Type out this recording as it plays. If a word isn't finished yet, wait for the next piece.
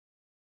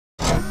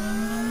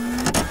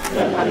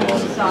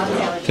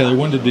Talor,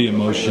 when did the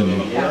emotion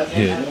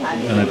hit?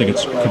 And I think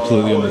it's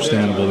completely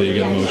understandable that you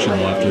get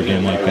emotional after a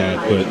game like that,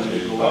 but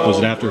was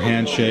it after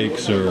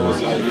handshakes, or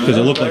because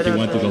it looked like you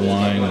went through the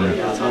line?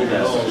 And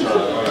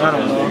I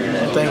don't know.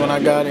 I think when I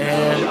got in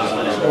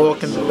here,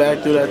 walking back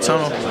through that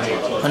tunnel,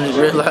 I'm just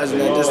realizing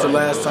that this is the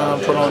last time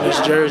I put on this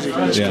jersey.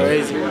 It's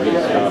crazy. You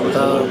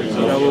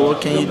know, but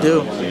what can you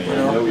do? You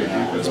know,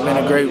 it's been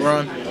a great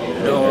run.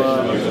 You know,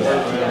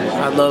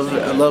 I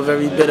love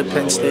every bit of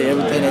Penn State,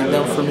 everything they've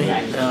done for me.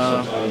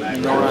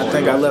 You know, I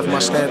think I left my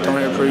stamp on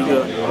here pretty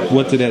good.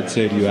 What did Ed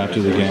say to you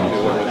after the game?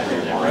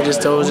 I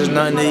just told us there's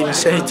nothing to even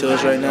say to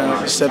us right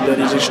now, except that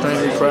he's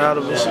extremely proud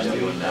of us.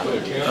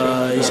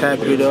 He's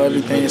happy with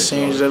everything the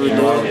seniors ever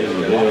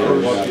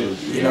did.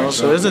 You know,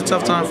 so it's a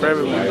tough time for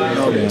everyone. You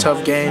know,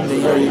 tough game.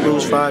 You know, you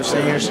lose 5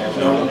 seniors. You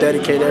know,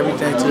 dedicate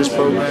everything to this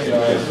program.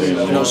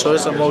 You know, so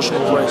it's an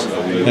emotional place.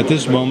 At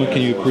this moment,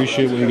 can you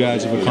appreciate what you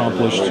guys have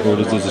accomplished, or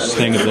does the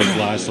sting of those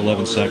last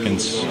 11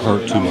 seconds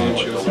hurt too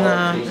much?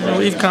 Nah, you know,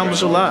 we've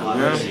accomplished a lot,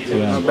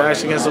 man. Our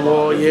backs against the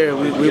wall all year.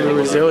 We were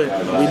resilient.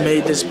 We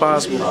made this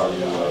possible.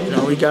 You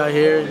know, we got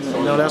here.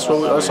 You know, that's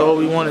all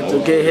we wanted to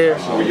get here.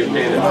 You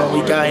know,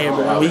 we got here,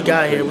 but when we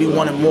got here, we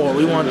wanted more.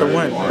 We wanted to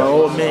win by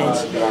all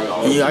means.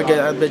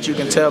 And I bet you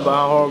can tell by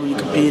how hard we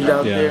competed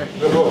out there.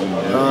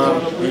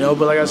 You know,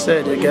 but like I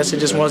said, I guess it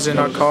just wasn't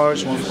in our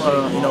cards when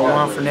you know,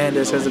 Juan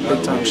Fernandez has a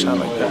big time shot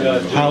like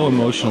that. How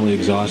emotionally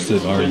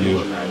exhausted are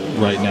you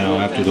right now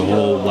after the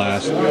whole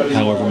last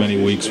however many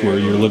weeks where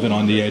you're living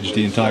on the edge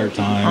the entire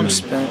time?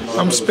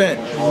 I'm spent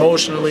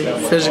emotionally,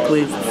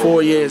 physically. For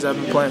 4 years I've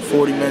been playing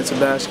 40 minutes of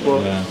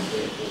basketball. Yeah.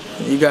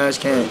 You guys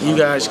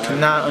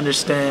cannot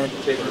understand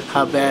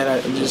how bad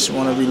I just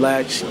want to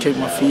relax, kick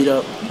my feet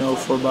up, you know,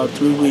 for about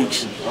 3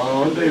 weeks.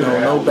 You know,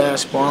 no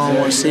basketball. I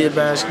don't want to see a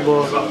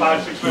basketball.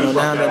 You know,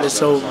 now that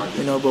it's over.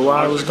 You know, but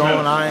while it was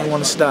going, I didn't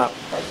want to stop.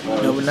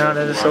 You know, but now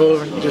that it's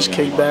over, just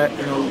kick back.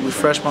 You know,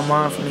 refresh my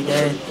mind from the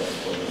game.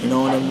 You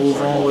know, and then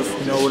move on with,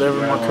 you know, whatever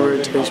my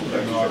career takes me.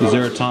 Is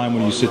there a time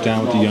when you sit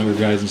down with the younger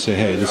guys and say,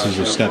 hey, this is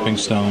a stepping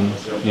stone,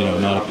 you know,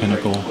 not a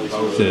pinnacle?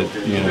 That,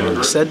 you know,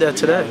 I said that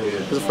today.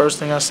 It was the first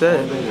thing I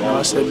said. You know,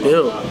 I said,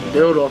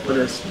 build off of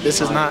this. This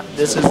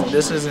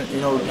isn't,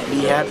 you know,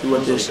 be happy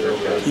with this.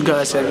 You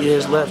guys have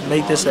years left.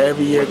 Make this an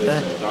every year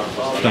thing.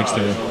 Thanks,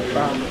 Talor.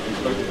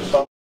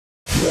 No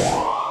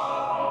problem.